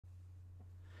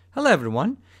Hello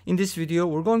everyone. In this video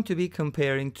we're going to be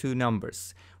comparing two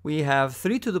numbers. We have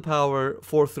 3 to the power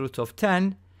 4th root of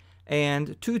 10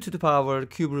 and 2 to the power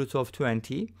cube root of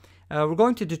 20. We're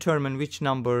going to determine which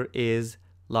number is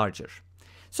larger.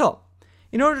 So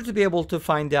in order to be able to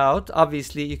find out,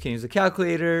 obviously you can use a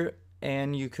calculator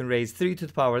and you can raise 3 to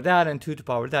the power that and 2 to the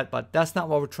power that, but that's not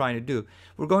what we're trying to do.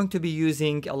 We're going to be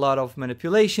using a lot of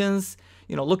manipulations,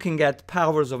 looking at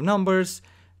powers of numbers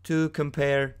to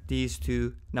compare these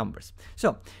two numbers.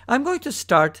 So I'm going to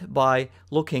start by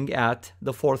looking at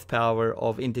the 4th power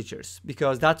of integers,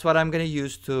 because that's what I'm going to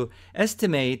use to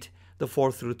estimate the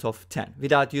 4th root of 10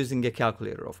 without using a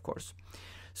calculator, of course.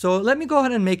 So let me go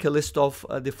ahead and make a list of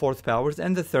the 4th powers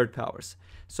and the 3rd powers.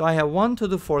 So I have 1 to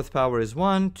the 4th power is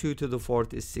 1, 2 to the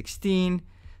 4th is 16,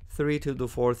 3 to the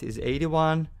 4th is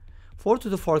 81, 4 to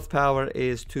the 4th power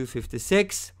is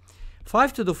 256,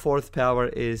 5 to the 4th power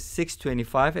is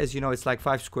 625. As you know, it's like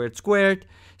 5 squared squared.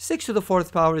 6 to the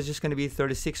 4th power is just going to be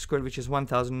 36 squared, which is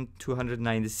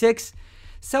 1296.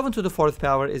 7 to the 4th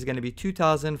power is going to be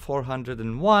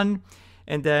 2401.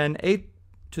 And then 8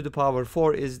 to the power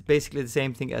 4 is basically the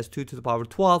same thing as 2 to the power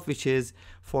 12, which is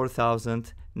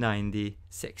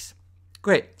 4096.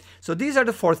 Great. So these are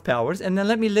the 4th powers. And then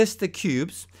let me list the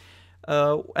cubes.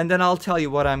 And then I'll tell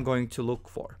you what I'm going to look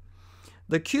for.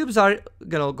 The cubes are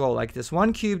going to go like this.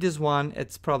 1 cubed is 1.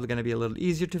 It's probably going to be a little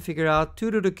easier to figure out. 2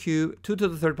 to the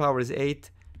 3rd power is 8.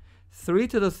 3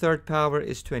 to the 3rd power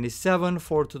is 27.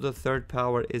 4 to the 3rd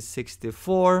power is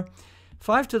 64.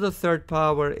 5 to the 3rd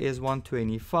power is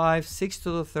 125. 6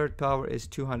 to the 3rd power is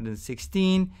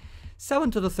 216.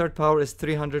 7 to the 3rd power is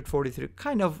 343.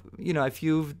 Kind of, if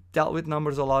you've dealt with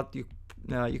numbers a lot, you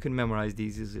can memorize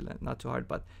these easily. Not too hard,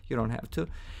 but you don't have to.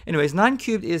 Anyways, 9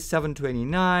 cubed is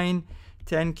 729.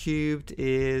 10 cubed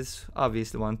is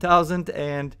obviously 1000,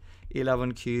 and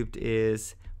 11 cubed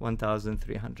is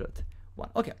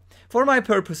 1301. Okay, for my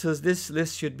purposes, this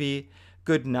list should be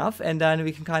good enough, and then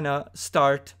we can kind of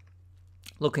start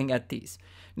looking at these.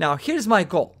 Now, here's my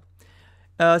goal.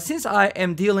 Since I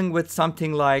am dealing with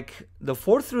something like the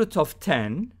 4th root of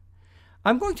 10,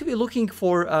 I'm going to be looking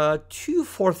for 2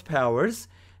 4th powers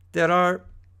that are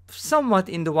somewhat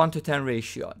in the 1 to 10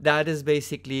 ratio. That is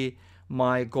basically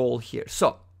my goal here.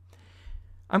 So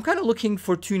I'm kind of looking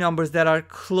for two numbers that are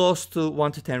close to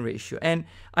 1 to 10 ratio. And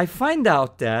I find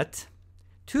out that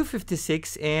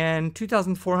 256 and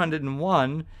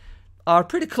 2401 are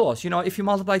pretty close. If you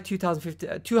multiply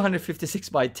 256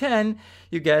 by 10,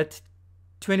 you get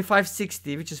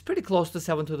 2560, which is pretty close to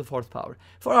 7 to the 4th power.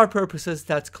 For our purposes,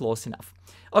 that's close enough.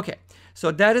 Okay,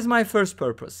 so that is my first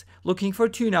purpose, looking for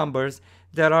two numbers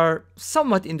that are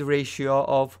somewhat in the ratio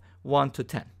of 1 to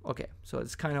 10. Okay, so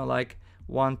it's kind of like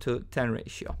 1 to 10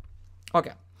 ratio.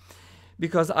 Okay,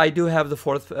 because I do have the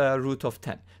 4th root of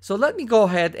 10. So let me go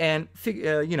ahead and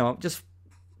just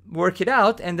work it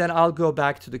out, and then I'll go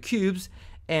back to the cubes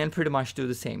and pretty much do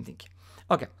the same thing.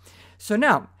 Okay, so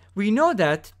now we know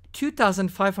that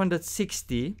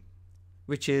 2560,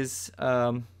 which is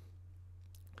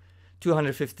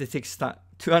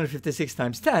 256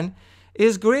 times 10,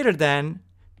 is greater than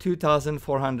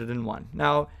 2401.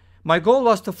 Now, my goal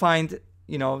was to find,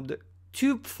 the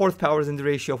 2 4th powers in the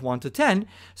ratio of 1 to 10.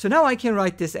 So now I can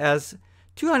write this as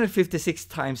 256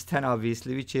 times 10,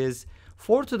 obviously, which is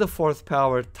 4 to the 4th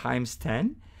power times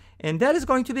 10. And that is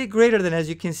going to be greater than, as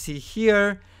you can see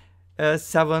here,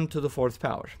 7 to the 4th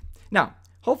power. Now,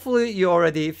 hopefully you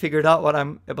already figured out what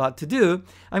I'm about to do.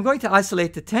 I'm going to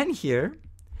isolate the 10 here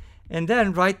and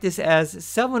then write this as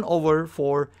 7 over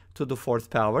 4 to the 4th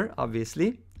power,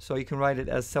 obviously. So you can write it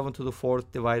as 7 to the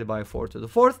 4th divided by 4 to the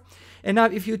 4th. And now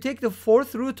if you take the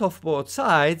 4th root of both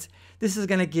sides, this is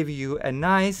going to give you a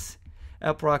nice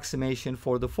approximation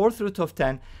for the 4th root of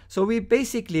 10. So we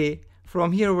basically,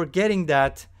 from here, we're getting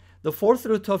that the 4th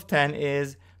root of 10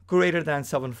 is greater than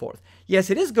 7/4. Yes,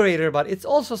 it is greater, but it's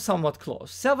also somewhat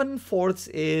close. 7/4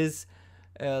 is,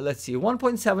 let's see,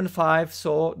 1.75.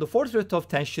 So the 4th root of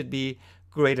 10 should be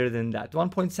greater than that,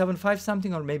 1.75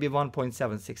 something, or maybe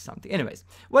 1.76 something. Anyways,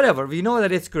 whatever, we know that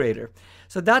it's greater.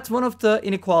 So that's one of the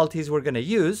inequalities we're going to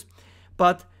use.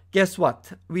 But guess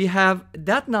what? We have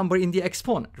that number in the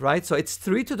exponent, right? So it's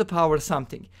 3 to the power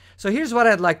something. So here's what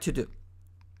I'd like to do.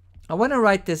 I want to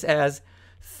write this as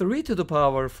 3 to the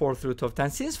power 4th root of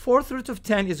 10. Since 4th root of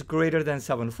 10 is greater than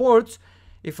 7/4,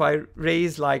 if I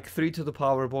raise like 3 to the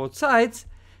power both sides,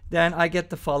 then I get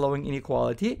the following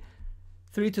inequality.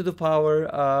 3 to the power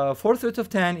 4th root of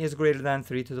 10 is greater than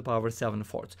 3 to the power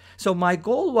 7/4. So my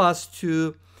goal was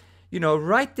to,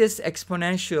 write this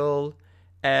exponential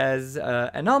as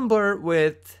a number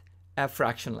with a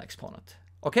fractional exponent.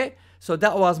 Okay, so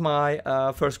that was my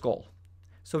first goal.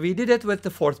 So we did it with the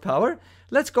fourth power.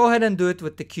 Let's go ahead and do it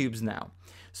with the cubes now.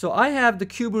 So I have the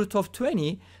cube root of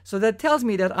 20. So that tells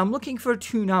me that I'm looking for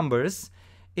two numbers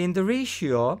in the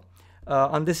ratio,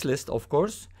 on this list, of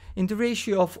course, in the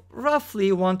ratio of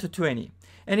roughly 1 to 20.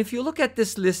 And if you look at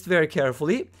this list very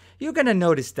carefully, you're going to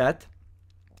notice that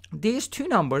these two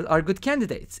numbers are good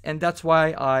candidates. And that's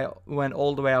why I went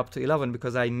all the way up to 11,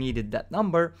 because I needed that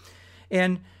number.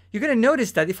 And you're going to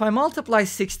notice that if I multiply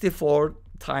 64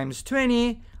 times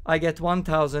 20, I get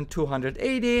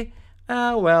 1,280.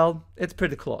 Well, it's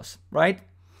pretty close, right?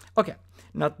 Okay,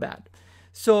 not bad.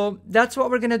 So that's what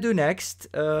we're going to do next.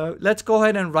 Let's go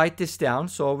ahead and write this down.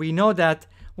 So we know that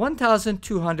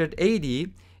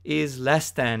 1,280 is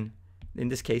less than, in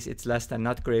this case, it's less than,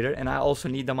 not greater. And I also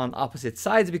need them on opposite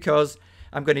sides because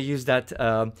I'm going to use that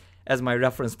as my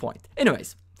reference point.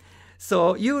 Anyways,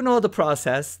 so you know the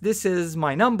process. This is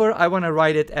my number. I want to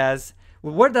write it as,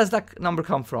 where does that number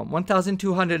come from?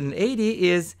 1,280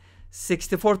 is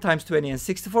 64 times 20, and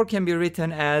 64 can be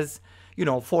written as,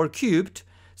 4 cubed.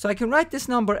 So I can write this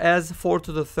number as 4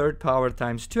 to the third power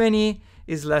times 20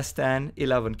 is less than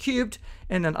 11 cubed.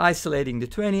 And then isolating the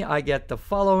 20, I get the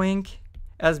following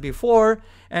as before.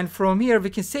 And from here,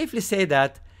 we can safely say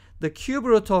that the cube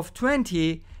root of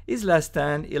 20 is less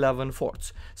than 11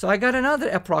 fourths. So I got another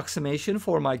approximation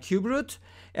for my cube root,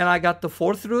 and I got the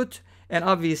fourth root. And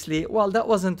obviously, well, that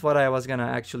wasn't what I was going to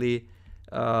actually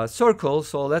circle.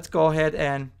 So let's go ahead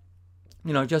and,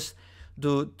 just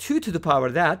do 2 to the power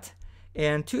that.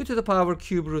 And 2 to the power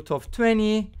cube root of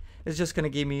 20 is just going to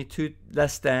give me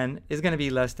is going to be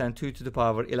less than 2 to the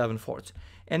power 11 fourths.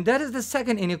 And that is the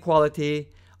second inequality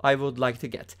I would like to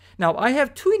get. Now, I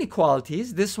have two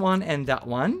inequalities, this one and that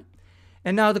one.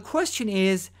 And now the question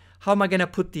is, how am I going to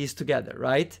put these together,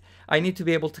 right? I need to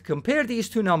be able to compare these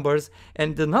two numbers.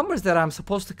 And the numbers that I'm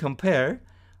supposed to compare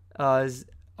are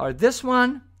this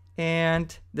one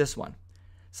and this one.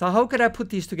 So how could I put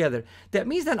these together? That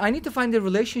means that I need to find the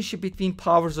relationship between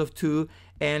powers of 2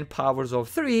 and powers of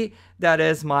 3. That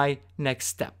is my next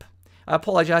step. I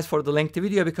apologize for the lengthy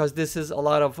video because this is a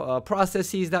lot of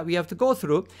processes that we have to go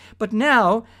through. But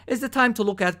now is the time to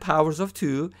look at powers of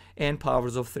 2 and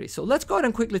powers of 3. So let's go ahead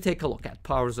and quickly take a look at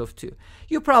powers of 2.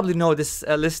 You probably know this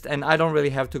list, and I don't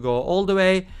really have to go all the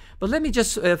way. But let me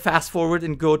just fast forward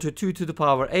and go to 2 to the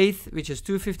power 8th, which is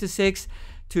 256.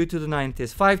 2 to the 9th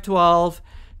is 512.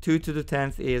 2 to the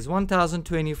 10th is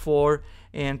 1024,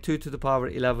 and 2 to the power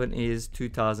 11 is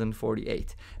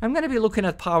 2048. I'm going to be looking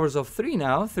at powers of 3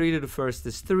 now. 3 to the first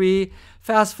is 3.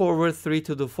 Fast forward, 3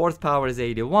 to the fourth power is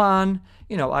 81.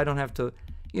 I don't have to,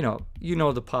 you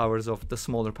know the powers of the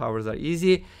smaller powers are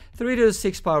easy. 3 to the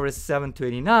sixth power is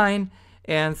 729,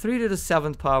 and 3 to the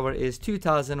seventh power is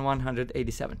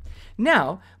 2187.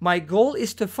 Now, my goal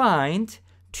is to find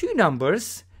two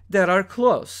numbers that are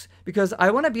close, because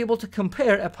I want to be able to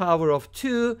compare a power of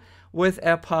 2 with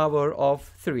a power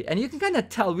of 3. And you can kind of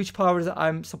tell which powers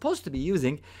I'm supposed to be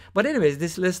using. But anyways,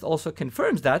 this list also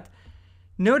confirms that.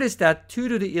 Notice that 2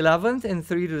 to the 11th and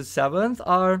 3 to the 7th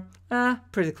are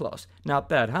pretty close. Not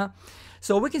bad, huh?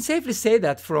 So we can safely say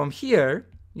that from here,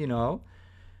 3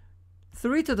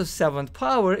 to the 7th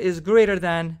power is greater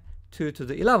than 2 to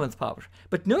the 11th power.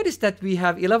 But notice that we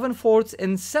have 11 fourths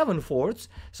and 7 fourths.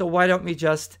 So why don't we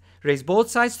just raise both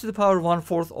sides to the power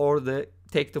 1/4, or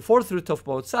take the fourth root of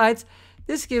both sides?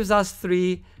 This gives us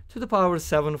 3 to the power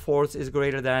 7 fourths is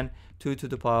greater than 2 to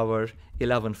the power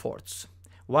 11 fourths.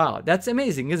 Wow, that's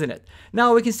amazing, isn't it?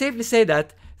 Now we can safely say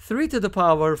that 3 to the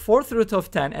power fourth root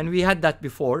of 10, and we had that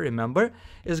before, remember,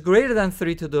 is greater than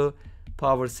 3 to the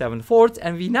power 7 fourths.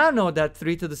 And we now know that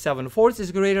 3 to the 7 fourths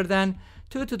is greater than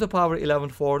 2 to the power 11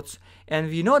 fourths. And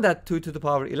we know that 2 to the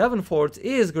power 11 fourths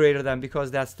is greater than,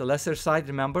 because that's the lesser side,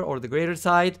 remember, or the greater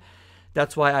side.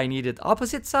 That's why I needed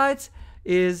opposite sides,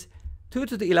 is 2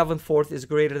 to the 11th fourth is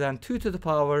greater than 2 to the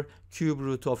power cube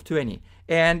root of 20.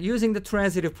 And using the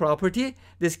transitive property,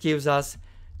 this gives us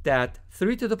that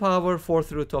 3 to the power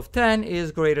fourth root of 10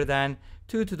 is greater than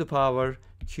 2 to the power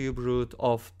cube root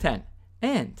of 10.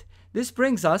 And this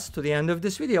brings us to the end of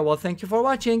this video. Well, thank you for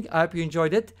watching. I hope you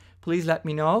enjoyed it. Please let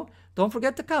me know. Don't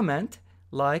forget to comment,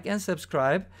 like, and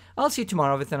subscribe. I'll see you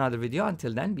tomorrow with another video.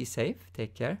 Until then, be safe,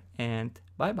 take care, and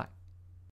bye-bye.